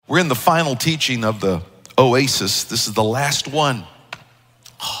We're in the final teaching of the Oasis. This is the last one.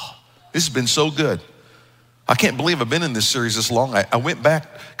 Oh, this has been so good. I can't believe I've been in this series this long. I went back,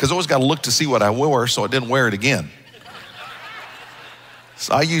 because I always got to look to see what I wore so I didn't wear it again.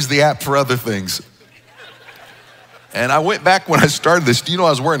 So I use the app for other things. And I went back when I started this. You know, I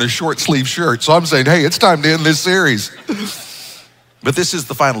was wearing a short sleeve shirt. So I'm saying, hey, it's time to end this series. But this is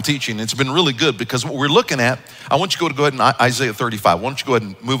the final teaching. It's been really good because what we're looking at, I want you to go ahead and Isaiah 35. Why don't you go ahead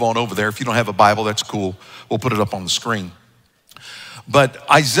and move on over there. If you don't have a Bible, that's cool. We'll put it up on the screen. But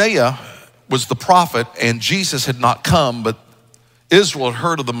Isaiah was the prophet, and Jesus had not come, but Israel had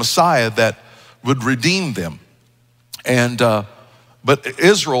heard of the Messiah that would redeem them. And but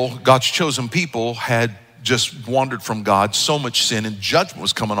Israel, God's chosen people, had just wandered from God. So much sin and judgment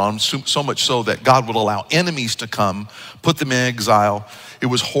was coming on, so much so that God would allow enemies to come, put them in exile. It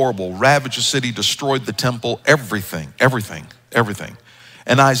was horrible. Ravaged the city, destroyed the temple, everything.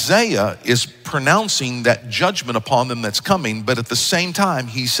 And Isaiah is pronouncing that judgment upon them that's coming, but at the same time,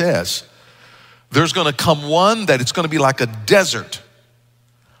 he says, there's gonna come one that it's gonna be like a desert,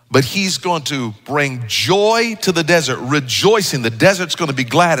 but he's going to bring joy to the desert, rejoicing. The desert's gonna be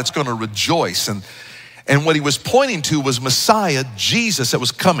glad, it's gonna rejoice. And what he was pointing to was Messiah, Jesus, that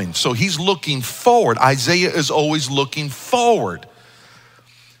was coming. So he's looking forward. Isaiah is always looking forward.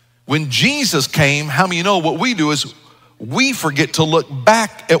 When Jesus came, how many of you know what we do is we forget to look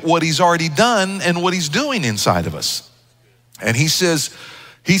back at what he's already done and what he's doing inside of us. And he said,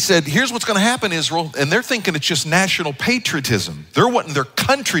 here's what's gonna happen, Israel. And they're thinking it's just national patriotism. They're wanting their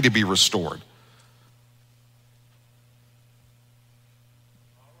country to be restored.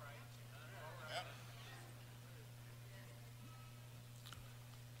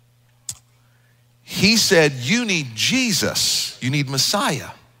 He said, you need Jesus, you need Messiah.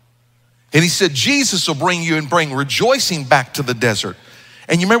 And he said, Jesus will bring you and bring rejoicing back to the desert.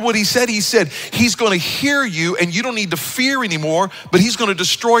 And you remember what he said? He said, he's gonna hear you and you don't need to fear anymore, but he's gonna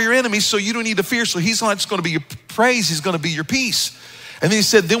destroy your enemies so you don't need to fear. So he's not just gonna be your praise, he's gonna be your peace. And then he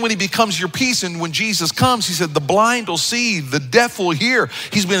said, then when he becomes your peace and when Jesus comes, he said, the blind will see, the deaf will hear.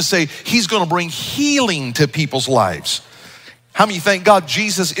 He's gonna say, he's gonna bring healing to people's lives. How many thank God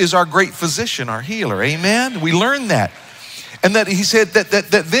Jesus is our great physician, our healer? Amen. We learned that. And that he said that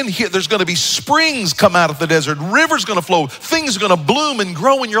then there's going to be springs come out of the desert, rivers going to flow, things are going to bloom and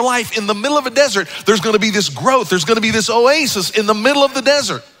grow in your life. In the middle of a desert, there's going to be this growth. There's going to be this oasis in the middle of the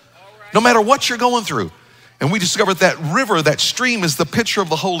desert, no matter what you're going through. And we discovered that river, that stream is the picture of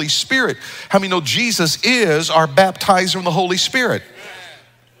the Holy Spirit. How many know Jesus is our baptizer in the Holy Spirit?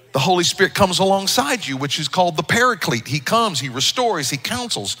 The Holy Spirit comes alongside you, which is called the Paraclete. He comes, he restores, he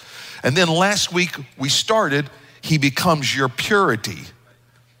counsels. And then last week we started, he becomes your purity.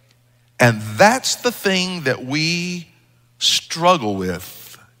 And that's the thing that we struggle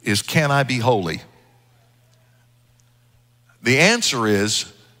with is, can I be holy? The answer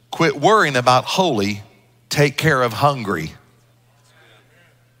is, quit worrying about holy, take care of hungry.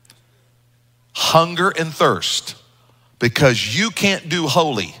 Hunger and thirst. Because you can't do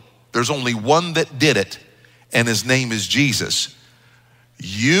holy. There's only one that did it, and his name is Jesus.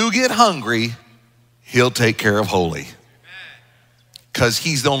 You get hungry, he'll take care of holy. Because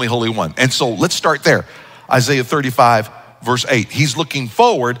he's the only holy one. And so let's start there. Isaiah 35, verse 8. He's looking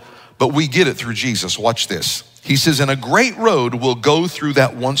forward, but we get it through Jesus. Watch this. He says, and a great road will go through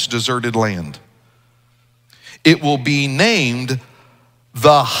that once deserted land. It will be named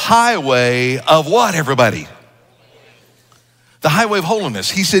the highway of what, everybody? The highway of holiness.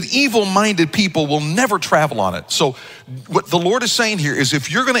 He said, evil-minded people will never travel on it. So what the Lord is saying here is,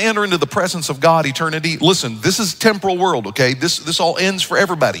 if you're gonna enter into the presence of God, eternity, listen, this is temporal world, okay? This all ends for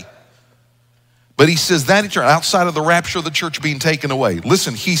everybody. But he says that eternity, outside of the rapture of the church being taken away.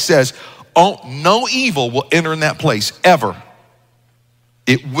 Listen, he says, oh, no evil will enter in that place, ever.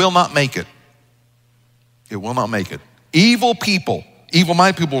 It will not make it. It will not make it. Evil people,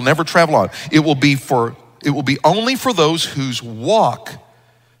 evil-minded people will never travel on it. It will be only for those who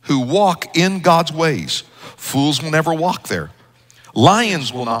walk in God's ways. Fools will never walk there.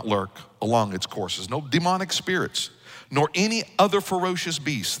 Lions will not lurk along its courses. No demonic spirits, nor any other ferocious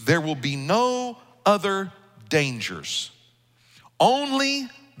beasts. There will be no other dangers. Only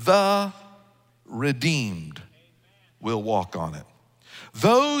the redeemed will walk on it.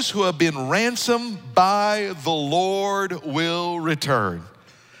 Those who have been ransomed by the Lord will return.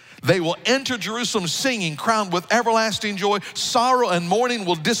 They will enter Jerusalem singing, crowned with everlasting joy. Sorrow and mourning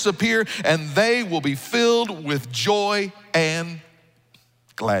will disappear, and they will be filled with joy and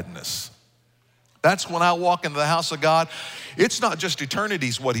gladness. That's when I walk into the house of God. It's not just eternity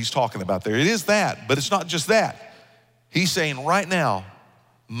is what he's talking about there. It is that, but it's not just that. He's saying right now,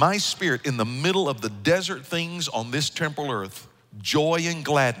 my spirit in the middle of the desert things on this temporal earth, joy and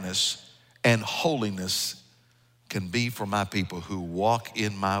gladness and holiness can be for my people who walk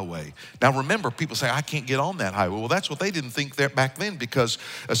in my way. Now remember, people say, I can't get on that highway. Well, that's what they didn't think there back then, because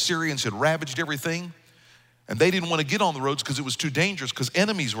Assyrians had ravaged everything and they didn't want to get on the roads because it was too dangerous, because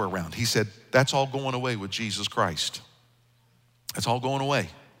enemies were around. He said, that's all going away with Jesus Christ. That's all going away.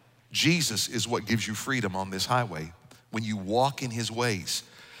 Jesus is what gives you freedom on this highway when you walk in his ways.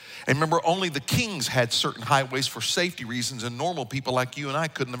 And remember, only the kings had certain highways for safety reasons, and normal people like you and I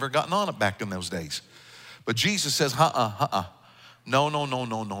couldn't have ever gotten on it back in those days. But Jesus says,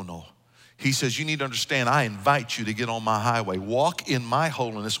 no. He says, you need to understand, I invite you to get on my highway. Walk in my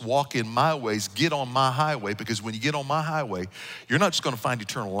holiness, walk in my ways, get on my highway, because when you get on my highway, you're not just gonna find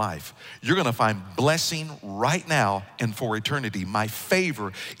eternal life. You're gonna find blessing right now and for eternity. My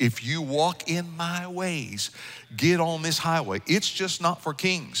favor, if you walk in my ways, get on this highway. It's just not for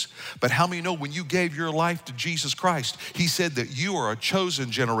kings. But how many know when you gave your life to Jesus Christ, he said that you are a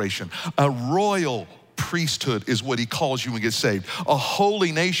chosen generation, a royal priesthood is what he calls you when you get saved. A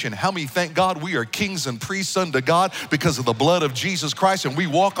holy nation. How many thank God we are kings and priests unto God because of the blood of Jesus Christ, and we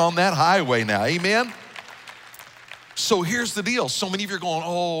walk on that highway now, amen? So here's the deal. So many of you are going,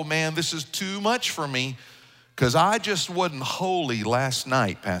 oh man, this is too much for me because I just wasn't holy last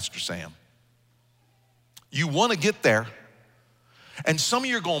night, Pastor Sam. You want to get there. And some of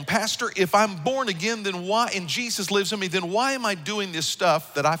you are going, Pastor, if I'm born again, then why, and Jesus lives in me, then why am I doing this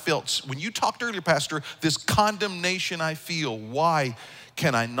stuff that I felt, when you talked earlier, Pastor, this condemnation I feel, why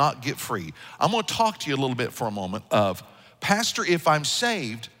can I not get free? I'm gonna talk to you a little bit for a moment of, Pastor, if I'm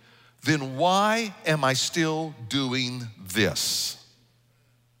saved, then why am I still doing this?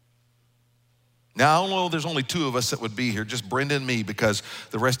 Now, I don't know, there's only two of us that would be here, just Brenda and me, because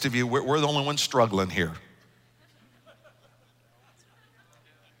the rest of you, we're the only ones struggling here.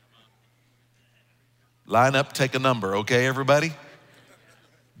 Line up, take a number, okay, everybody?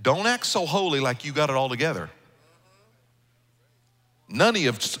 Don't act so holy like you got it all together. None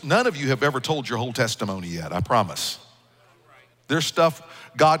of you have ever told your whole testimony yet, I promise. There's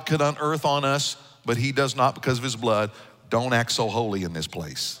stuff God could unearth on us, but he does not because of his blood. Don't act so holy in this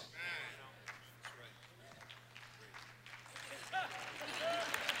place.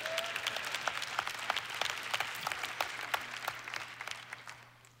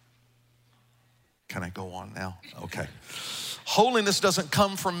 Can I go on now? Okay. Holiness doesn't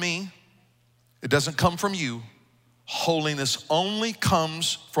come from me. It doesn't come from you. Holiness only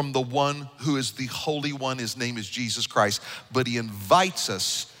comes from the one who is the Holy One. His name is Jesus Christ. But he invites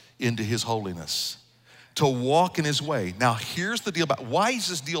us into his holiness, to walk in his way. Now, here's the deal about, why is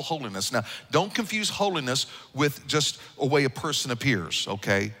this deal holiness? Now, don't confuse holiness with just a way a person appears,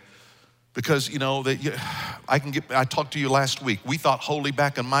 okay? Because, you know, I talked to you last week. We thought holy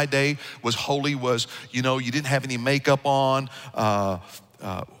back in my day was, you know, you didn't have any makeup on.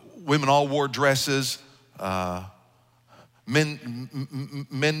 Women all wore dresses.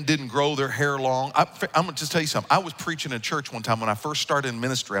 Men didn't grow their hair long. I'm gonna just tell you something. I was preaching in church one time when I first started in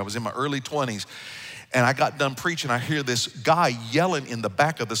ministry. I was in my early 20s. And I got done preaching. I hear this guy yelling in the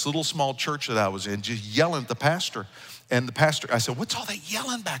back of this little small church that I was in, just yelling at the pastor. And the pastor, I said, what's all that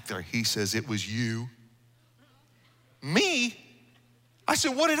yelling back there? He says, it was you. Me? I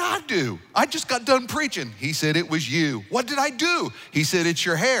said, what did I do? I just got done preaching. He said, it was you. What did I do? He said, it's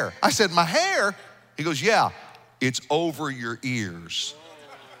your hair. I said, my hair? He goes, yeah, it's over your ears.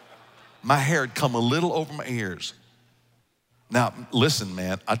 My hair had come a little over my ears. Now, listen,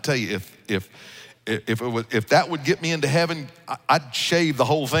 man, I tell you, if that would get me into heaven, I'd shave the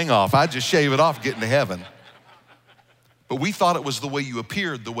whole thing off. I'd just shave it off, get into heaven. But we thought it was the way you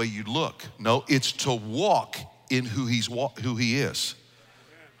appeared, the way you look. No, it's to walk in who he is.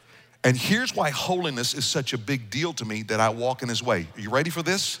 And here's why holiness is such a big deal to me, that I walk in his way. Are you ready for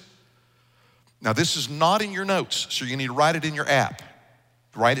this? Now, this is not in your notes, so you need to write it in your app.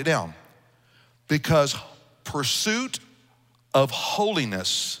 Write it down. Because pursuit of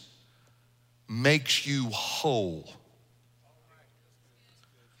holiness makes you whole.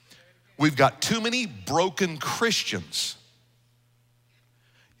 We've got too many broken Christians.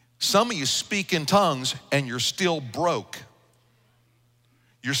 Some of you speak in tongues and you're still broke.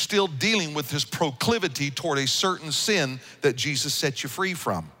 You're still dealing with this proclivity toward a certain sin that Jesus set you free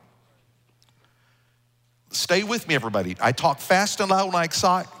from. Stay with me, everybody. I talk fast and loud when I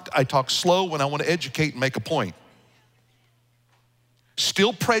excite. I talk slow when I want to educate and make a point.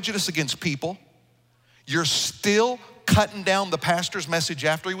 Still prejudice against people. You're still cutting down the pastor's message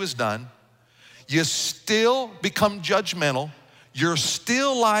after he was done. You still become judgmental. You're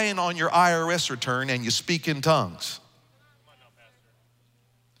still lying on your IRS return, and you speak in tongues.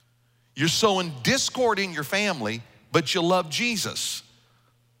 You're sowing discord in your family, but you love Jesus.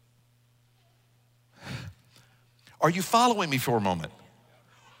 Are you following me for a moment?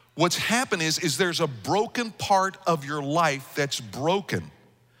 What's happened is there's a broken part of your life that's broken.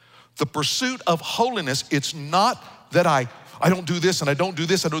 The pursuit of holiness, it's not that I don't do this and I don't do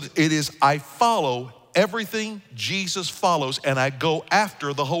this. It is I follow everything Jesus follows and I go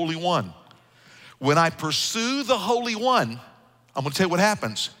after the Holy One. When I pursue the Holy One, I'm gonna tell you what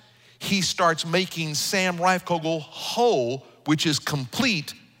happens. He starts making Sam Reifkogel whole, which is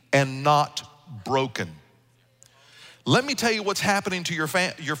complete and not broken. Let me tell you what's happening to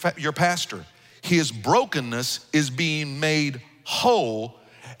your pastor. His brokenness is being made whole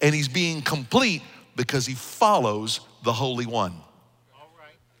and he's being complete because he follows the Holy One. All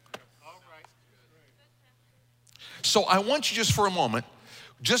right. So I want you just for a moment,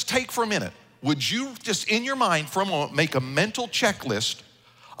 just take for a minute. Would you just in your mind for a moment make a mental checklist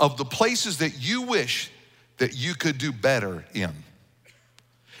of the places that you wish that you could do better in?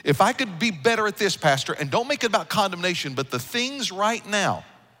 If I could be better at this, Pastor, and don't make it about condemnation, but the things right now,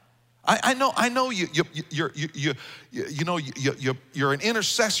 I know you're an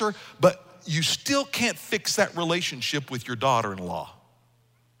intercessor, but you still can't fix that relationship with your daughter-in-law.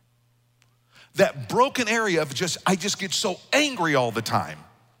 That broken area of I just get so angry all the time.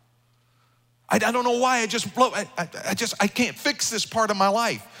 I don't know why I can't fix this part of my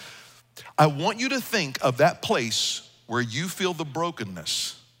life. I want you to think of that place where you feel the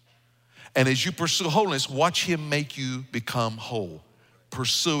brokenness. And as you pursue holiness, watch him make you become whole,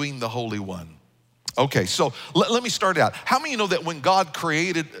 pursuing the Holy One. Okay, so let me start out. How many of you know that when God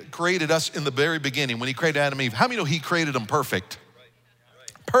created us in the very beginning, when he created Adam and Eve, how many know he created them perfect?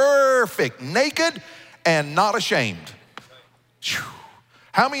 Perfect, naked and not ashamed.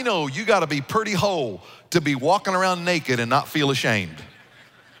 How many know you gotta be pretty whole to be walking around naked and not feel ashamed?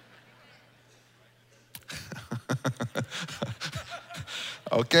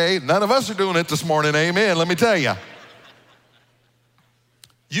 Okay, none of us are doing it this morning, amen, let me tell you.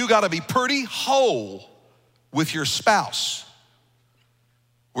 You gotta be pretty whole with your spouse.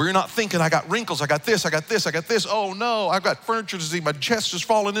 Where you're not thinking, I got wrinkles, I got this, oh no, I've got furniture disease, my chest is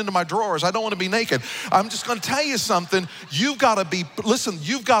falling into my drawers, I don't wanna be naked. I'm just gonna tell you something, you've gotta be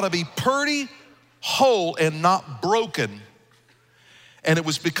pretty whole and not broken. And it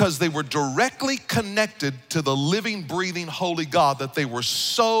was because they were directly connected to the living, breathing, holy God that they were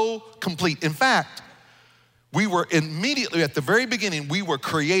so complete. In fact, we were immediately at the very beginning, we were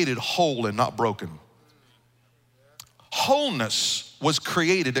created whole and not broken. Wholeness was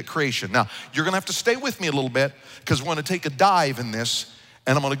created at creation. Now, you're gonna have to stay with me a little bit because we're gonna take a dive in this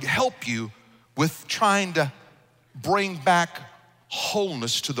and I'm gonna help you with trying to bring back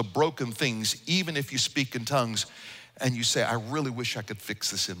wholeness to the broken things, even if you speak in tongues and you say, I really wish I could fix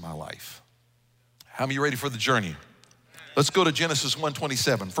this in my life. How many of you ready for the journey? Let's go to Genesis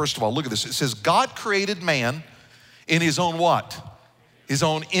 1:27. First of all, look at this. It says, God created man in his own what? His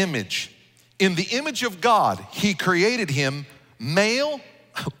own image. In the image of God, he created him male,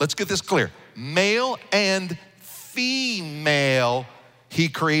 let's get this clear, male and female, he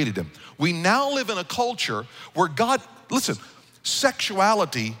created him. We now live in a culture where God, listen,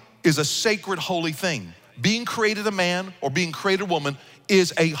 sexuality is a sacred, holy thing. Being created a man or being created a woman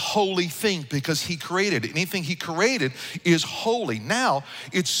is a holy thing because he created it. Anything he created is holy. Now,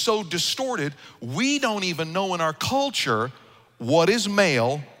 it's so distorted, we don't even know in our culture what is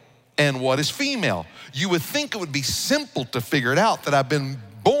male and what is female. You would think it would be simple to figure it out, that I've been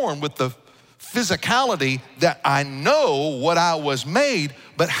born with the physicality that I know what I was made,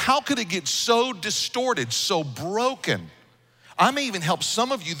 but how could it get so distorted, so broken? I may even help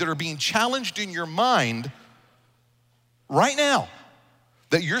some of you that are being challenged in your mind right now,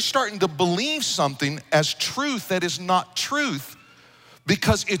 that you're starting to believe something as truth that is not truth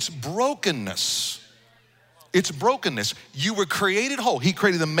because it's brokenness. It's brokenness. You were created whole. He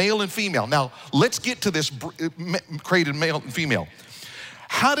created the male and female. Now, let's get to this created male and female.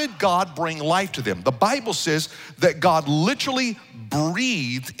 How did God bring life to them? The Bible says that God literally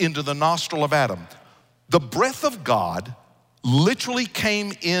breathed into the nostril of Adam. The breath of God literally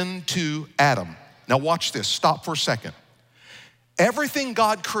came into Adam. Now watch this, stop for a second. Everything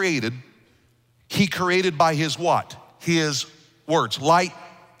God created, he created by his what? His words. Light,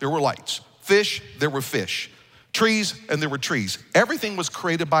 there were lights. Fish, there were fish. Trees, and there were trees. Everything was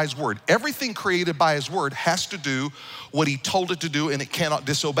created by his word. Everything created by his word has to do what he told it to do, and it cannot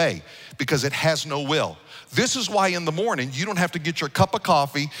disobey because it has no will. This is why in the morning, you don't have to get your cup of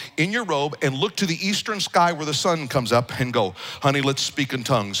coffee in your robe and look to the eastern sky where the sun comes up and go, honey, let's speak in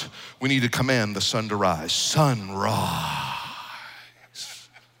tongues. We need to command the sun to rise. Sunrise.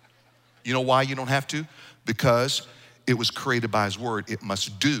 You know why you don't have to? Because it was created by his word. It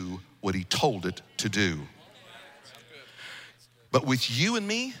must do what he told it to do. But with you and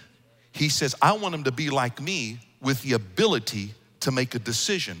me, he says, I want them to be like me with the ability to make a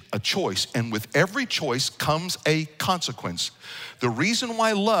decision, a choice. And with every choice comes a consequence. The reason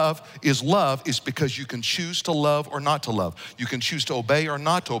why love is because you can choose to love or not to love. You can choose to obey or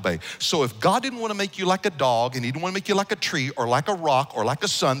not to obey. So if God didn't want to make you like a dog, and he didn't want to make you like a tree or like a rock or like a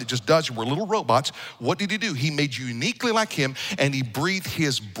sun that just does, we're little robots, what did he do? He made you uniquely like him, and he breathed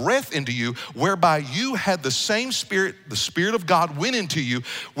his breath into you, whereby you had the same spirit, the Spirit of God went into you,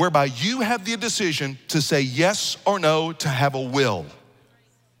 whereby you have the decision to say yes or no, to have a will.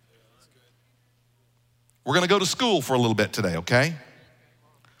 We're going to go to school for a little bit today, okay?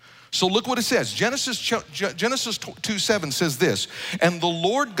 So look what it says. Genesis 2:7 says this, and the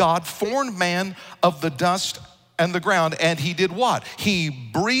Lord God formed man of the dust and the ground, and he did what? He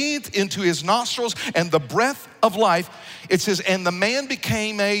breathed into his nostrils and the breath of life. It says, and the man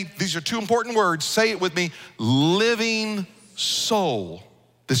became these are two important words, say it with me, living soul.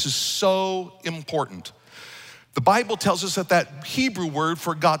 This is so important. The Bible tells us that Hebrew word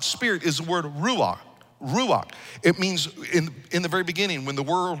for God's Spirit is the word ruach. Ruach. It means in the very beginning when the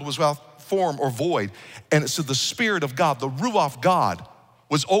world was without form or void, and it said the Spirit of God, the Ruach of God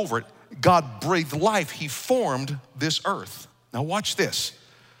was over it. God breathed life. He formed this earth. Now watch this.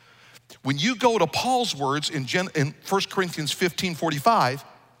 When you go to Paul's words in 1 Corinthians 15:45,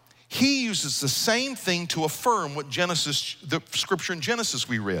 he uses the same thing to affirm what the scripture in Genesis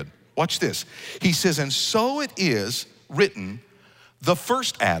we read. Watch this. He says, and so it is written, the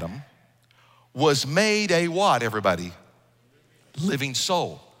first Adam was made a what, everybody? Living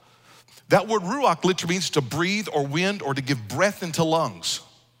soul. That word ruach literally means to breathe or wind or to give breath into lungs.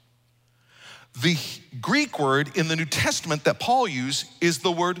 The Greek word in the New Testament that Paul used is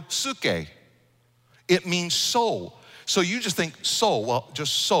the word psyche. It means soul. So you just think soul, well,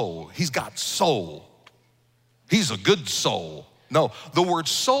 just soul. He's got soul. He's a good soul. No, the word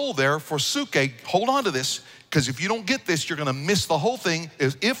soul there for psyche, hold on to this, because if you don't get this, you're gonna miss the whole thing,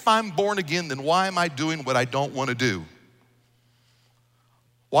 is if I'm born again, then why am I doing what I don't wanna do?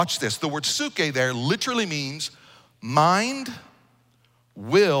 Watch this, the word psyche there literally means mind,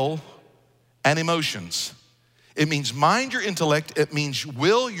 will, and emotions. It means mind, your intellect. It means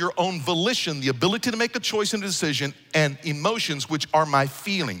will, your own volition, the ability to make a choice and a decision, and emotions, which are my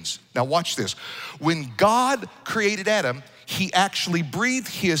feelings. Now watch this. When God created Adam, he actually breathed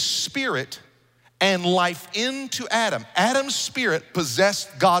his spirit and life into Adam. Adam's spirit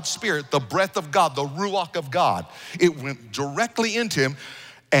possessed God's spirit, the breath of God, the ruach of God. It went directly into him,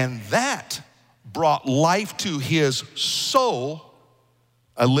 and that brought life to his soul,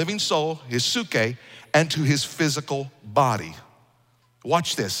 a living soul, his psyche, and to his physical body.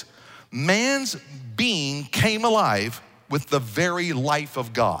 Watch this. Man's being came alive with the very life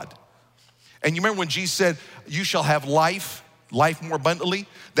of God. And you remember when Jesus said, you shall have life more abundantly?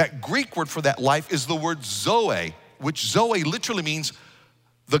 That Greek word for that life is the word zoe, which zoe literally means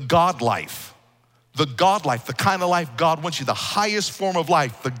the God life. The God life, the kind of life God wants you, the highest form of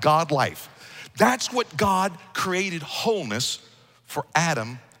life, the God life. That's what God created wholeness for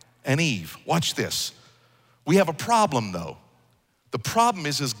Adam and Eve. Watch this. We have a problem though. The problem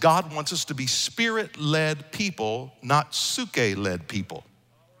is God wants us to be spirit-led people, not psyche-led people.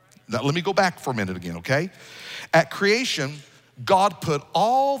 Now let me go back for a minute again, okay? At creation, God put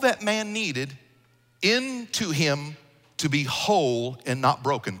all that man needed into him to be whole and not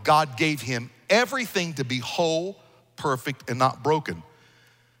broken. God gave him everything to be whole, perfect, and not broken.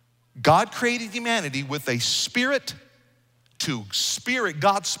 God created humanity with a spirit to spirit,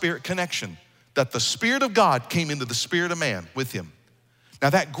 God's spirit connection, that the Spirit of God came into the spirit of man with him. Now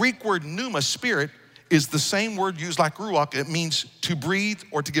that Greek word pneuma, spirit, is the same word used like ruach. It means to breathe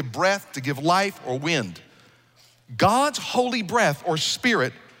or to give breath, to give life or wind. God's holy breath or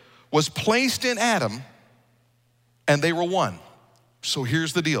spirit was placed in Adam and they were one. So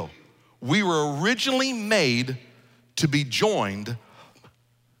here's the deal. We were originally made to be joined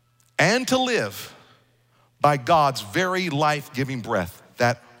and to live by God's very life-giving breath.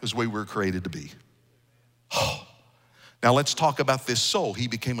 That is the way we were created to be. Now let's talk about this soul. He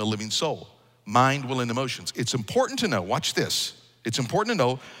became a living soul. Mind, will, and emotions. It's important to know, watch this. It's important to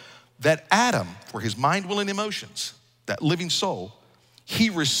know that Adam, for his mind, will, and emotions, that living soul,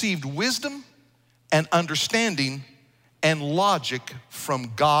 he received wisdom and understanding and logic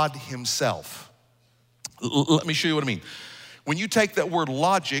from God himself. Let me show you what I mean. When you take that word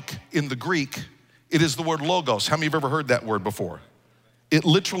logic in the Greek, it is the word logos. How many of you have ever heard that word before? It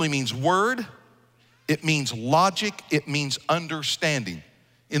literally means word, it means logic, it means understanding.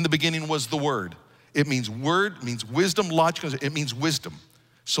 In the beginning was the Word. It means word, it means wisdom, logic, it means wisdom.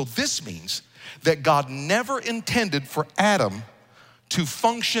 So this means that God never intended for Adam to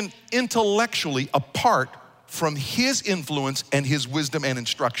function intellectually apart from his influence and his wisdom and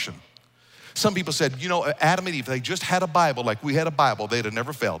instruction. Some people said, you know, Adam and Eve, if they just had a Bible like we had a Bible, they'd have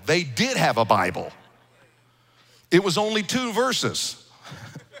never failed. They did have a Bible. It was only 2 verses.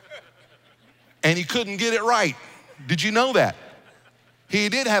 And he couldn't get it right. Did you know that? He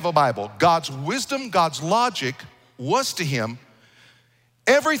did have a Bible. God's wisdom, God's logic was to him,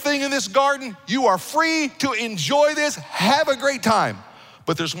 everything in this garden, you are free to enjoy this, have a great time.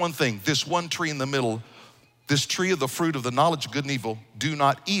 But there's one thing, this one tree in the middle, this tree of the fruit of the knowledge of good and evil, do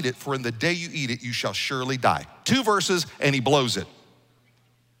not eat it, for in the day you eat it, you shall surely die. 2 verses, and he blows it.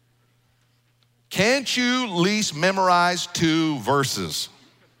 Can't you at least memorize 2 verses?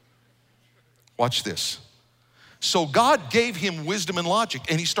 Watch this. So God gave him wisdom and logic,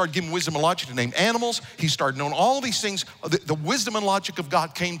 and he started giving wisdom and logic to name animals. He started knowing all these things. The wisdom and logic of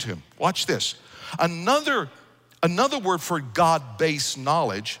God came to him. Watch this. Another word for God-based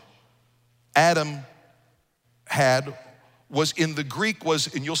knowledge Adam had was in the Greek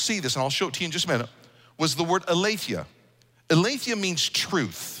was, and you'll see this, and I'll show it to you in just a minute, was the word aletheia. Aletheia means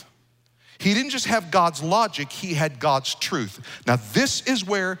truth. He didn't just have God's logic, he had God's truth. Now this is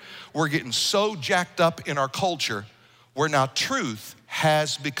where we're getting so jacked up in our culture, where now truth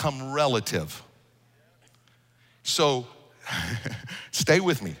has become relative. So stay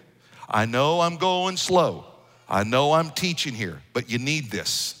with me. I know I'm going slow. I know I'm teaching here, but you need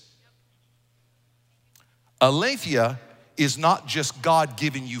this. Aletheia is not just God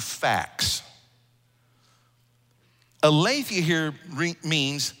giving you facts. Aletheia here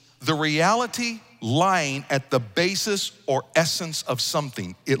means the reality lying at the basis or essence of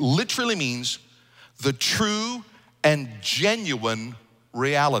something. It literally means the true and genuine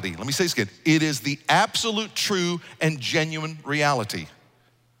reality. Let me say this again. It is the absolute true and genuine reality.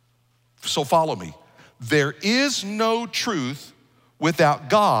 So follow me. There is no truth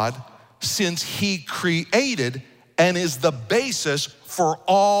without God, since he created and is the basis for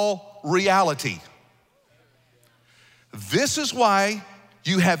all reality. This is why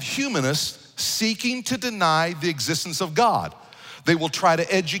you have humanists seeking to deny the existence of God. They will try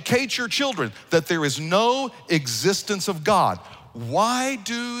to educate your children that there is no existence of God. Why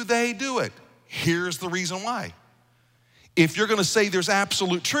do they do it? Here's the reason why. If you're gonna say there's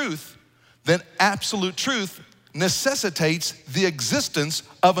absolute truth, then absolute truth necessitates the existence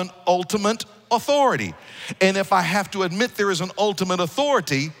of an ultimate authority. And if I have to admit there is an ultimate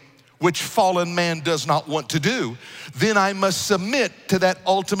authority, which fallen man does not want to do, then I must submit to that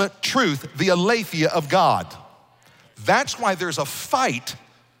ultimate truth, the aletheia of God. That's why there's a fight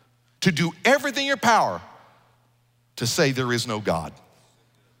to do everything in your power to say there is no God.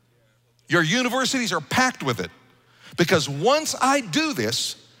 Your universities are packed with it, because once I do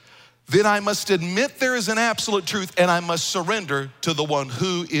this, then I must admit there is an absolute truth, and I must surrender to the one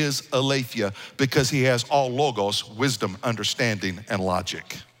who is aletheia, because he has all logos, wisdom, understanding, and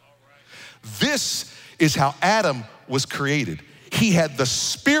logic. This is how Adam was created. He had the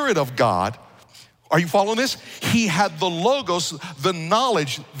Spirit of God. Are you following this? He had the logos, the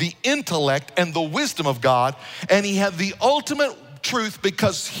knowledge, the intellect, and the wisdom of God, and he had the ultimate truth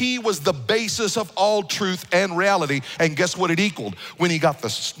because he was the basis of all truth and reality. And guess what it equaled? When he got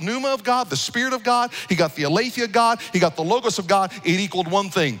the pneuma of God, the Spirit of God, he got the aletheia of God, he got the logos of God, it equaled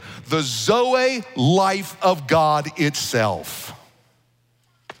one thing: the Zoe life of God itself.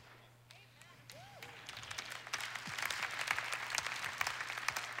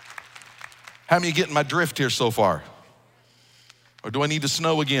 How many getting my drift here so far? Or do I need to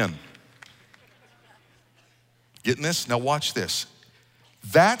snow again? Getting this? Now watch this.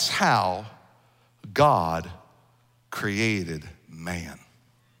 That's how God created man.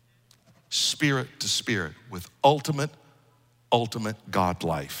 Spirit to spirit with ultimate God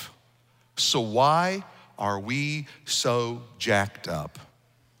life. So why are we so jacked up?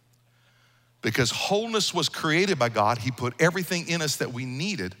 Because wholeness was created by God. He put everything in us that we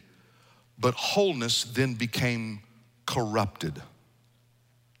needed. But wholeness then became corrupted.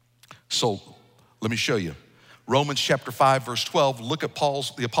 So let me show you. Romans chapter 5, verse 12, look at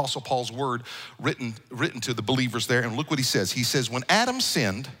the Apostle Paul's word written to the believers there, and look what he says. He says, when Adam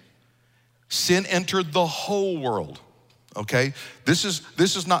sinned, sin entered the whole world, okay? This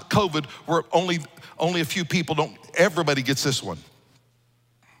is not COVID, where only a few people everybody gets this one.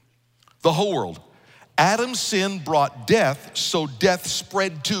 The whole world. Adam's sin brought death, so death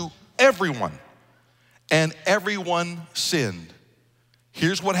spread to everyone, and everyone sinned.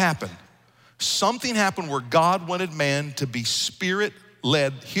 Here's what happened. Something happened where God wanted man to be spirit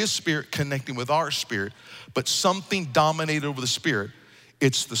led his spirit connecting with our spirit, but something dominated over the spirit.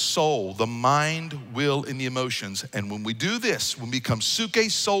 It's the soul, the mind, will, and the emotions. And when we do this, when we become suke,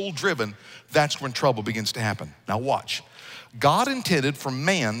 soul driven, that's when trouble begins to happen. Now watch. God intended for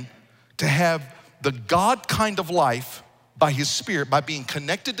man to have the God kind of life by his spirit, by being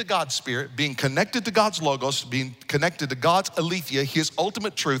connected to God's spirit, being connected to God's logos, being connected to God's aletheia, his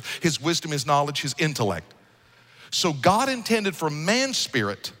ultimate truth, his wisdom, his knowledge, his intellect. So God intended for man's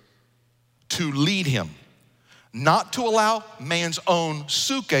spirit to lead him, not to allow man's own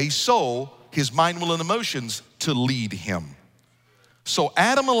suke, soul, his mind, will, and emotions to lead him. So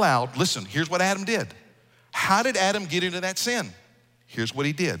Adam allowed, listen, here's what Adam did. How did Adam get into that sin? Here's what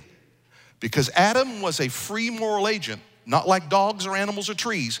he did. Because Adam was a free moral agent, not like dogs or animals or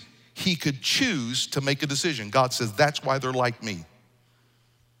trees, he could choose to make a decision. God says, that's why they're like me.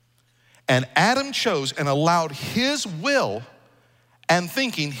 And Adam chose and allowed his will and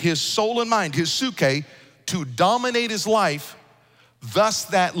thinking, his soul and mind, his suke, to dominate his life. Thus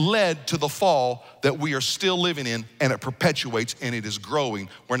that led to the fall that we are still living in, and it perpetuates and it is growing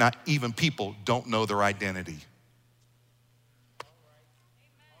where not even people don't know their identity.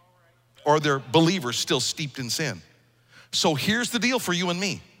 Or they're believers still steeped in sin. So here's the deal for you and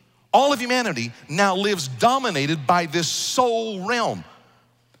me. All of humanity now lives dominated by this soul realm.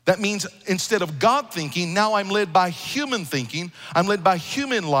 That means instead of God thinking, now I'm led by human thinking, I'm led by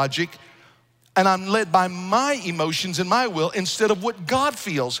human logic, and I'm led by my emotions and my will instead of what God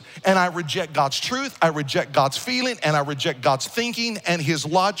feels. And I reject God's truth, I reject God's feeling, and I reject God's thinking and his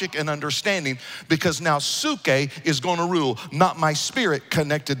logic and understanding, because now suke is gonna rule, not my spirit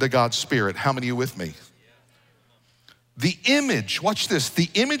connected to God's spirit. How many of you with me? The image, watch this, the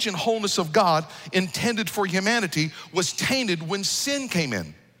image and wholeness of God intended for humanity was tainted when sin came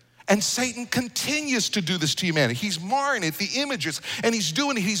in. And Satan continues to do this to humanity. He's marring it, the images, and he's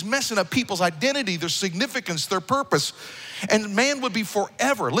doing it. He's messing up people's identity, their significance, their purpose. And man would be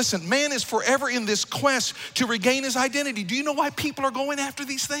forever, listen, man is forever in this quest to regain his identity. Do you know why people are going after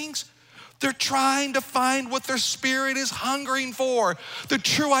these things? They're trying to find what their spirit is hungering for, the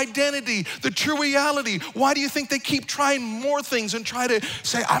true identity, the true reality. Why do you think they keep trying more things and try to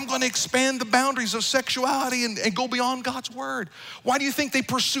say, I'm gonna expand the boundaries of sexuality and go beyond God's word? Why do you think they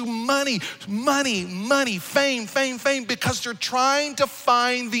pursue money, fame? Because they're trying to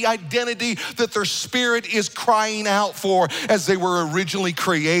find the identity that their spirit is crying out for as they were originally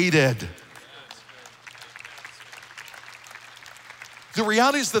created. The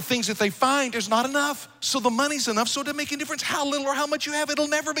reality is the things that they find is not enough. So the money's enough, so it doesn't make any difference how little or how much you have, it'll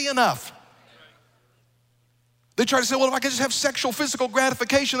never be enough. They try to say, well, if I can just have sexual, physical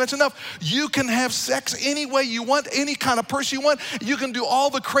gratification, that's enough. You can have sex any way you want, any kind of person you want. You can do all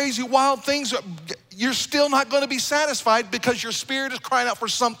the crazy, wild things. You're still not gonna be satisfied because your spirit is crying out for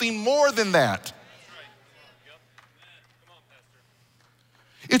something more than that.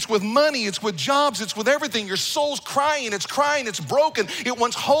 It's with money, it's with jobs, it's with everything. Your soul's crying, it's broken. It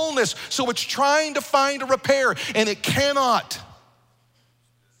wants wholeness, so it's trying to find a repair, and it cannot.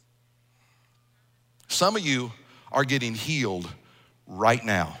 Some of you are getting healed right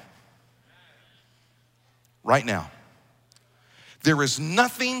now. Right now. There is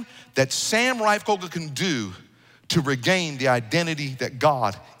nothing that Sam Reifkoga can do to regain the identity that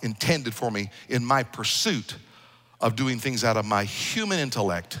God intended for me in my pursuit of doing things out of my human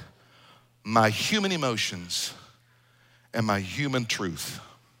intellect, my human emotions, and my human truth.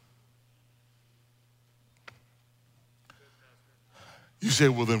 You say,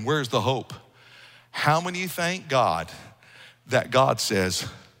 well, then where's the hope? How many thank God that God says,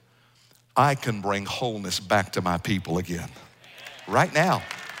 I can bring wholeness back to my people again, right now?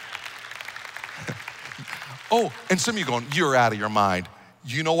 Oh, and some of you going, you're out of your mind.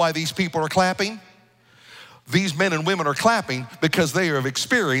 You know why these people are clapping? These men and women are clapping because they have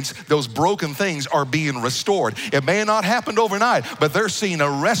experienced those broken things are being restored. It may not happen overnight, but they're seeing a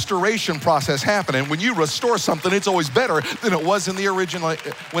restoration process happening. When you restore something, it's always better than it was in the original,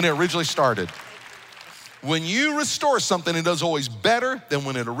 when it originally started. When you restore something, it is always better than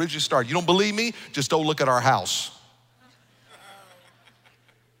when it originally started. You don't believe me? Just go look at our house.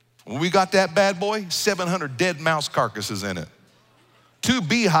 When we got that bad boy, 700 dead mouse carcasses in it. 2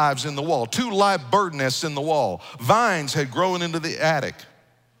 beehives in the wall, 2 live bird nests in the wall. Vines had grown into the attic.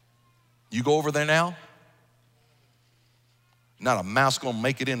 You go over there now, not a mouse gonna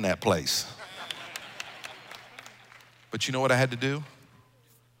make it in that place. But you know what I had to do?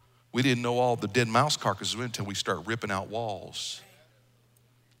 We didn't know all the dead mouse carcasses until we start ripping out walls.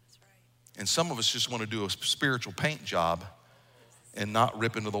 And some of us just wanna do a spiritual paint job and not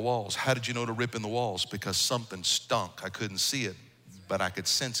rip into the walls. How did you know to rip in the walls? Because something stunk, I couldn't see it. but I could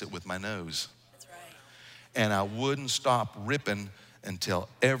sense it with my nose. That's right. And I wouldn't stop ripping until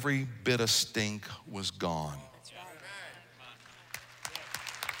every bit of stink was gone. That's right.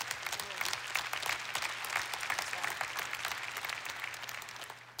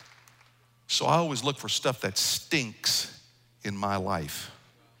 So I always look for stuff that stinks in my life.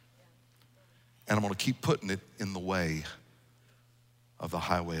 And I'm going to keep putting it in the way of the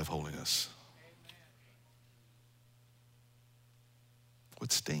highway of holiness.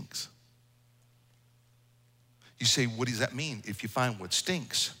 What stinks? You say, what does that mean? If you find what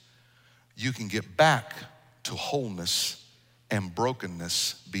stinks, you can get back to wholeness and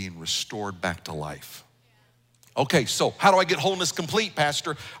brokenness being restored back to life. Okay, so how do I get wholeness complete,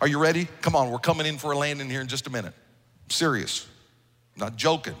 Pastor? Are you ready? Come on, we're coming in for a landing here in just a minute. I'm serious, I'm not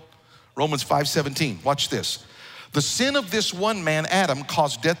joking. Romans 5:17, watch this. The sin of this one man, Adam,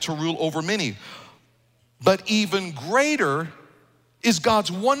 caused death to rule over many. But even greater is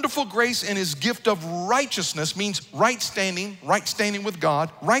God's wonderful grace and his gift of righteousness, means right standing with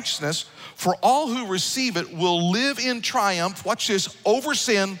God, righteousness, for all who receive it will live in triumph, watch this, over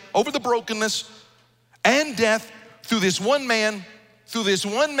sin, over the brokenness and death through this one man,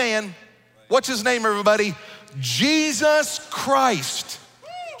 what's his name, everybody? Jesus Christ.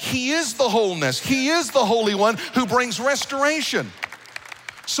 He is the wholeness. He is the Holy One who brings restoration.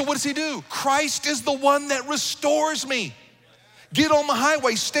 So what does he do? Christ is the one that restores me. Get on the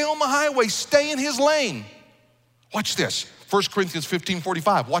highway, stay on the highway, stay in his lane. Watch this, 1 Corinthians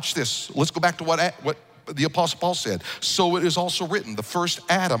 15:45, watch this. Let's go back to what the Apostle Paul said. So it is also written, the first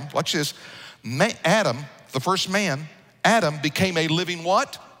Adam, watch this, Adam, the first man, Adam became a living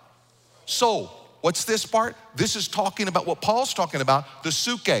what? Soul. What's this part? This is talking about what Paul's talking about, the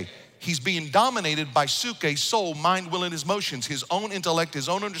suke. He's being dominated by suke, soul, mind, will, and his motions. His own intellect, his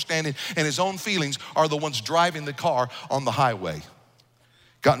own understanding, and his own feelings are the ones driving the car on the highway.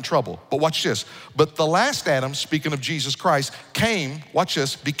 Got in trouble. But watch this. But the last Adam, speaking of Jesus Christ, came, watch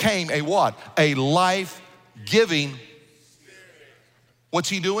this, became a what? A life-giving. What's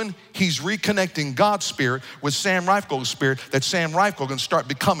he doing? He's reconnecting God's spirit with Sam Reifko's spirit, that Sam Reifko can start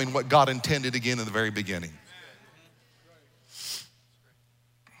becoming what God intended again in the very beginning.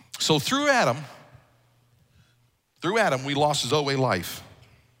 So through Adam, we lost Zoe life,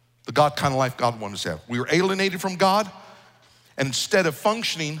 the God kind of life God wanted us to have. We were alienated from God, and instead of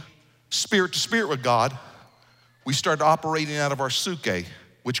functioning spirit to spirit with God, we started operating out of our suke,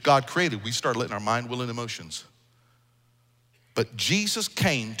 which God created. We started letting our mind, will, and emotions. But Jesus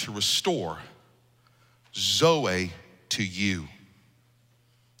came to restore Zoe to you,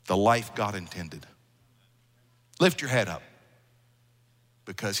 the life God intended. Lift your head up,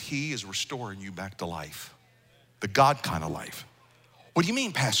 because he is restoring you back to life, the God kind of life. What do you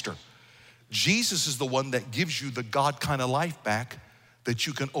mean, Pastor? Jesus is the one that gives you the God kind of life back that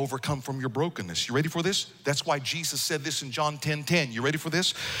you can overcome from your brokenness. You ready for this? That's why Jesus said this in John 10:10. You ready for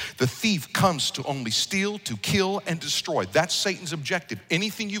this? The thief comes to only steal, to kill, and destroy. That's Satan's objective.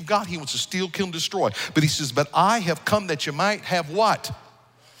 Anything you've got, he wants to steal, kill, and destroy. But he says, but I have come that you might have what?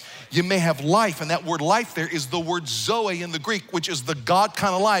 You may have life, and that word life there is the word Zoe in the Greek, which is the God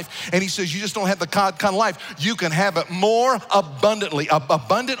kind of life. And he says, you just don't have the God kind of life. You can have it more abundantly,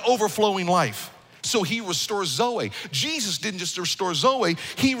 abundant, overflowing life. So he restores Zoe. Jesus didn't just restore Zoe,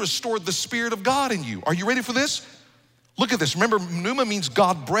 he restored the Spirit of God in you. Are you ready for this? Look at this. Remember, pneuma means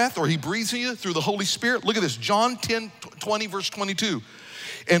God breath, or he breathes in you through the Holy Spirit. Look at this, John 10:20, verse 22.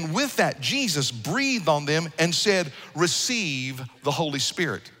 And with that, Jesus breathed on them and said, receive the Holy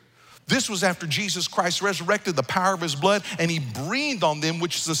Spirit. This was after Jesus Christ resurrected, the power of his blood, and he breathed on them,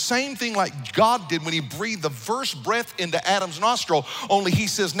 which is the same thing like God did when he breathed the first breath into Adam's nostril, only he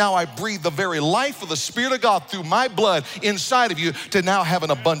says, now I breathe the very life of the Spirit of God through my blood inside of you to now have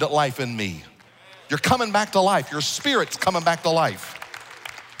an abundant life in me. You're coming back to life. Your spirit's coming back to life.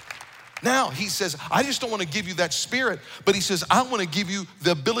 Now, he says, I just don't want to give you that spirit, but he says, I want to give you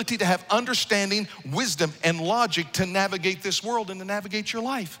the ability to have understanding, wisdom, and logic to navigate this world and to navigate your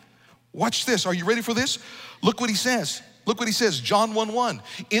life. Watch this. Are you ready for this? Look what he says. Look what he says, John 1:1.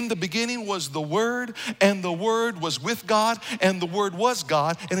 In the beginning was the Word, and the Word was with God, and the Word was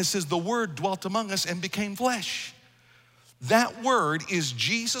God. And it says the Word dwelt among us and became flesh. That Word is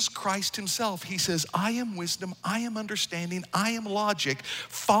Jesus Christ himself. He says, I am wisdom, I am understanding, I am logic.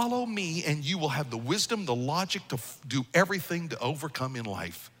 Follow me and you will have the wisdom, the logic to do everything to overcome in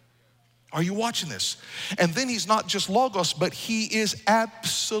life. Are you watching this? And then he's not just logos, but he is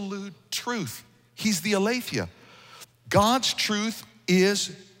absolute truth. He's the aletheia. God's truth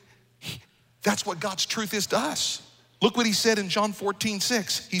is, that's what God's truth is to us. Look what he said in John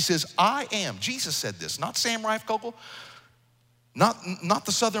 14:6. He says, I am, Jesus said this, not Sam Reifkogel. Not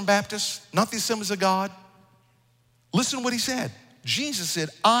the Southern Baptists, not the Assemblies of God. Listen to what he said. Jesus said,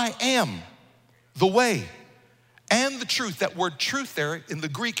 I am the way and the truth. That word truth there in the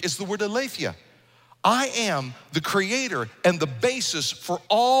Greek is the word aletheia. I am the creator and the basis for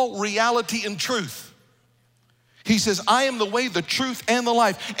all reality and truth. He says, I am the way, the truth, and the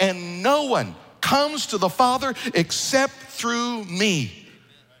life, and no one comes to the Father except through me.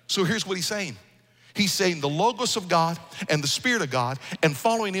 So here's what he's saying. He's saying the Logos of God and the Spirit of God, and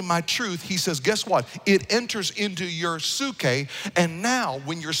following in my truth, he says, guess what? It enters into your suke, and now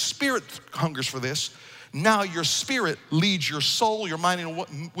when your spirit hungers for this, now your spirit leads your soul, your mind,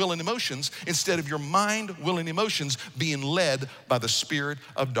 and will and emotions, instead of your mind, will, and emotions being led by the spirit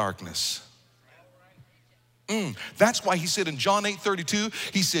of darkness. That's why he said in John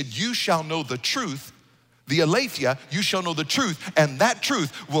 8:32, he said, you shall know the truth, the aletheia, you shall know the truth, and that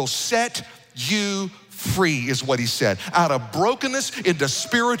truth will set you free, is what he said. Out of brokenness into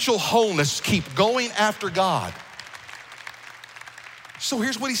spiritual wholeness, keep going after God. So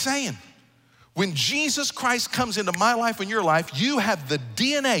here's what he's saying. When Jesus Christ comes into my life and your life, you have the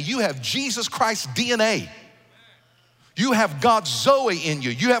DNA, you have Jesus Christ's DNA. You have God's Zoe in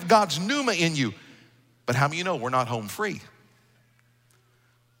you, you have God's pneuma in you. But how many of you know we're not home free?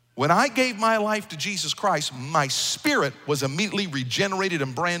 When I gave my life to Jesus Christ, my spirit was immediately regenerated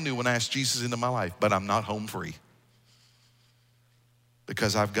and brand new when I asked Jesus into my life, but I'm not home free.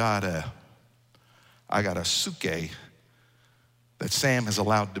 Because I got a suke that Sam has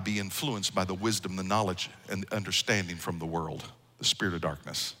allowed to be influenced by the wisdom, the knowledge, and understanding from the world, the spirit of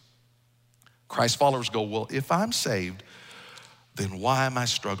darkness. Christ followers go, well, if I'm saved, then why am I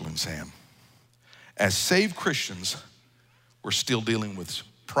struggling, Sam? As saved Christians, we're still dealing with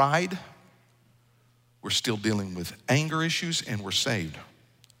pride, we're still dealing with anger issues, and we're saved.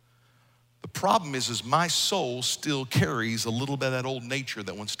 The problem is my soul still carries a little bit of that old nature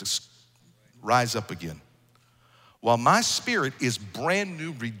that wants to rise up again. While my spirit is brand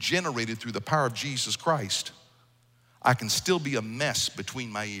new, regenerated through the power of Jesus Christ, I can still be a mess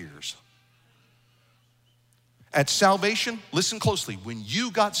between my ears. At salvation, listen closely, when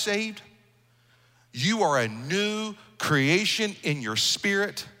you got saved, you are a new creation in your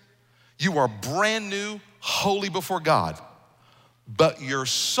spirit. You are brand new, holy before God. But your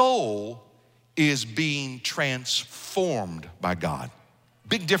soul is being transformed by God.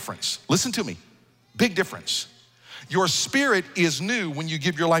 Big difference. Listen to me. Big difference. Your spirit is new when you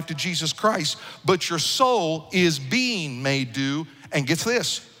give your life to Jesus Christ, but your soul is being made new. And get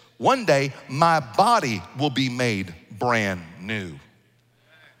this, one day my body will be made brand new.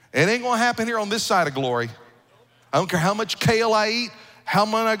 It ain't gonna happen here on this side of glory. I don't care how much kale I eat, how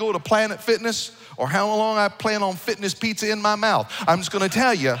much I go to Planet Fitness, or how long I plan on fitness pizza in my mouth. I'm just gonna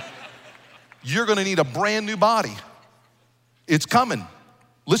tell you, you're gonna need a brand new body. It's coming.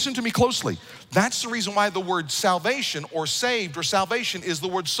 Listen to me closely. That's the reason why the word salvation or saved or salvation is the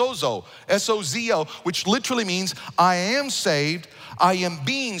word sozo, S-O-Z-O, which literally means I am saved, I am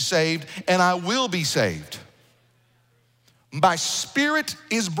being saved, and I will be saved. My spirit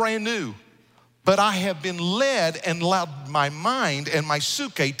is brand new, but I have been led and allowed my mind and my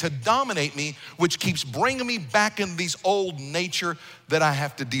suke to dominate me, which keeps bringing me back in these old nature that I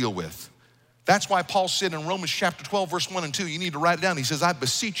have to deal with. That's why Paul said in Romans chapter 12, verse 1 and 2, you need to write it down. He says, I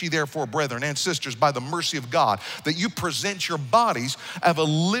beseech you therefore, brethren and sisters, by the mercy of God, that you present your bodies as a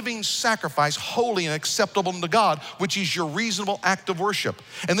living sacrifice, holy and acceptable unto God, which is your reasonable act of worship.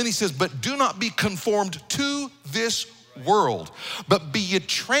 And then he says, but do not be conformed to this world, but be ye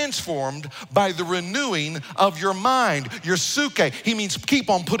transformed by the renewing of your mind, your suke. He means keep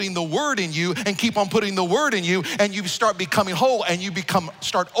on putting the word in you and keep on putting the word in you, and you start becoming whole, and you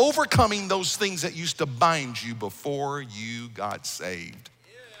start overcoming those things that used to bind you before you got saved.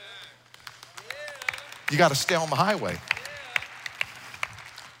 You got to stay on the highway.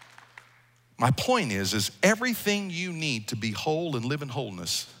 My point is everything you need to be whole and live in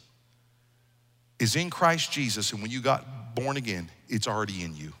wholeness is in Christ Jesus, and when you got born again, it's already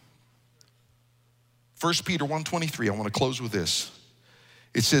in you. 1 Peter 1:23, I want to close with this.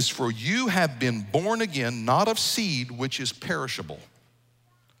 It says, for you have been born again, not of seed which is perishable,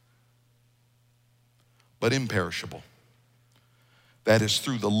 but imperishable. That is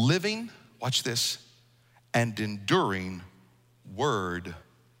through the living, watch this, and enduring word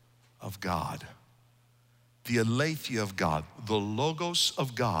of God. The aletheia of God, the logos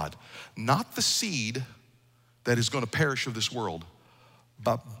of God, not the seed that is going to perish of this world,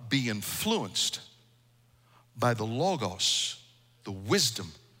 but be influenced by the logos, the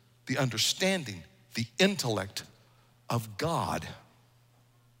wisdom, the understanding, the intellect of God,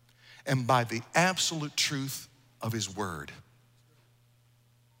 and by the absolute truth of his word.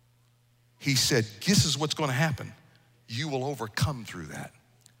 He said, this is what's going to happen. You will overcome through that.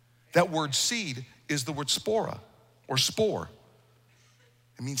 That word seed is the word spora or spore.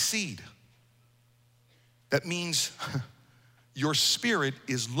 It means seed. That means your spirit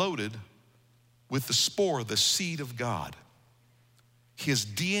is loaded with the spore, the seed of God. His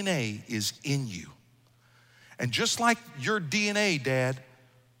DNA is in you. And just like your DNA, Dad,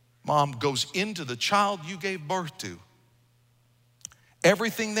 Mom, goes into the child you gave birth to,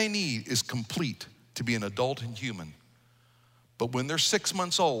 everything they need is complete to be an adult and human. But when they're 6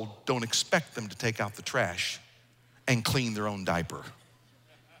 months old, don't expect them to take out the trash and clean their own diaper.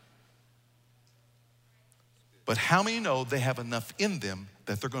 But how many know they have enough in them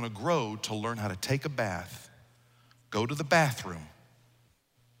that they're going to grow to learn how to take a bath, go to the bathroom,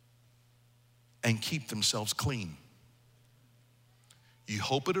 and keep themselves clean? You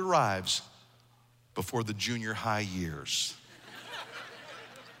hope it arrives before the junior high years,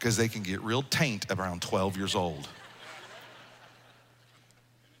 because they can get real taint around 12 years old.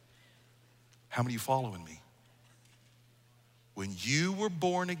 How many of you following me? When you were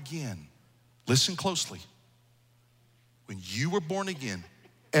born again, listen closely. When you were born again,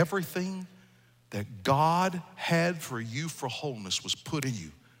 everything that God had for you for wholeness was put in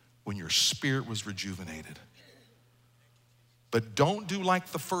you when your spirit was rejuvenated. But don't do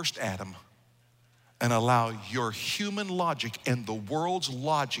like the first Adam and allow your human logic and the world's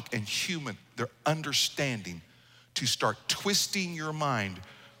logic and their understanding to start twisting your mind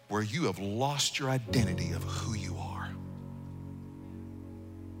where you have lost your identity of who you are.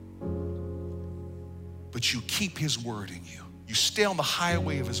 But you keep his word in you. You stay on the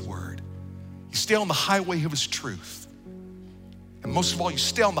highway of his word. You stay on the highway of his truth. And most of all, you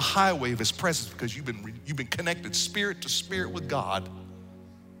stay on the highway of his presence because you've been connected spirit to spirit with God.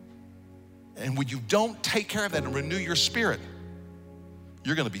 And when you don't take care of that and renew your spirit,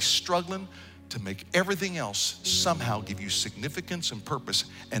 you're going to be struggling to make everything else somehow give you significance and purpose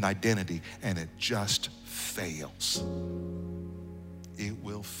and identity, and it just fails. It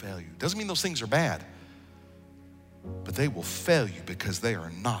will fail you. Doesn't mean those things are bad, but they will fail you because they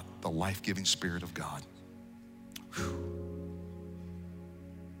are not the life-giving Spirit of God. Whew.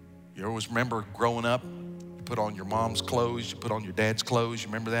 You always remember growing up, you put on your mom's clothes, you put on your dad's clothes. You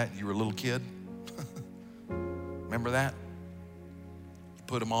remember that? You were a little kid. Remember that? You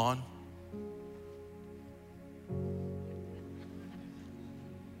put them on.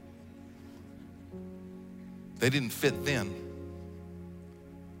 They didn't fit then.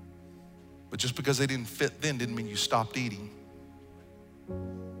 But just because they didn't fit then didn't mean you stopped eating.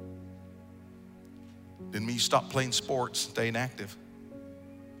 Didn't mean you stopped playing sports, staying active.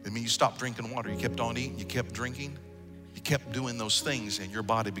 Didn't mean you stopped drinking water. You kept on eating, you kept drinking. You kept doing those things, and your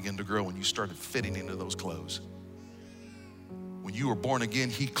body began to grow and you started fitting into those clothes. When you were born again,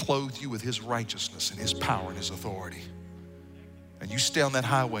 he clothed you with his righteousness and his power and his authority. And you stay on that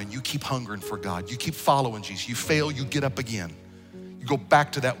highway and you keep hungering for God. You keep following Jesus. You fail, you get up again. You go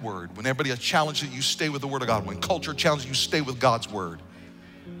back to that word. When everybody challenges you, you stay with the word of God. When culture challenges you, stay with God's word.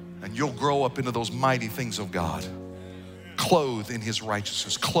 And you'll grow up into those mighty things of God. Clothed in his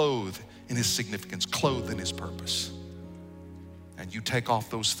righteousness, clothed in his significance, clothed in his purpose. And you take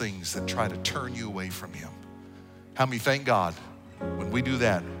off those things that try to turn you away from him. How many thank God when we do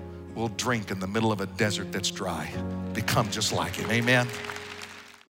that, we'll drink in the middle of a desert that's dry, become just like him. Amen.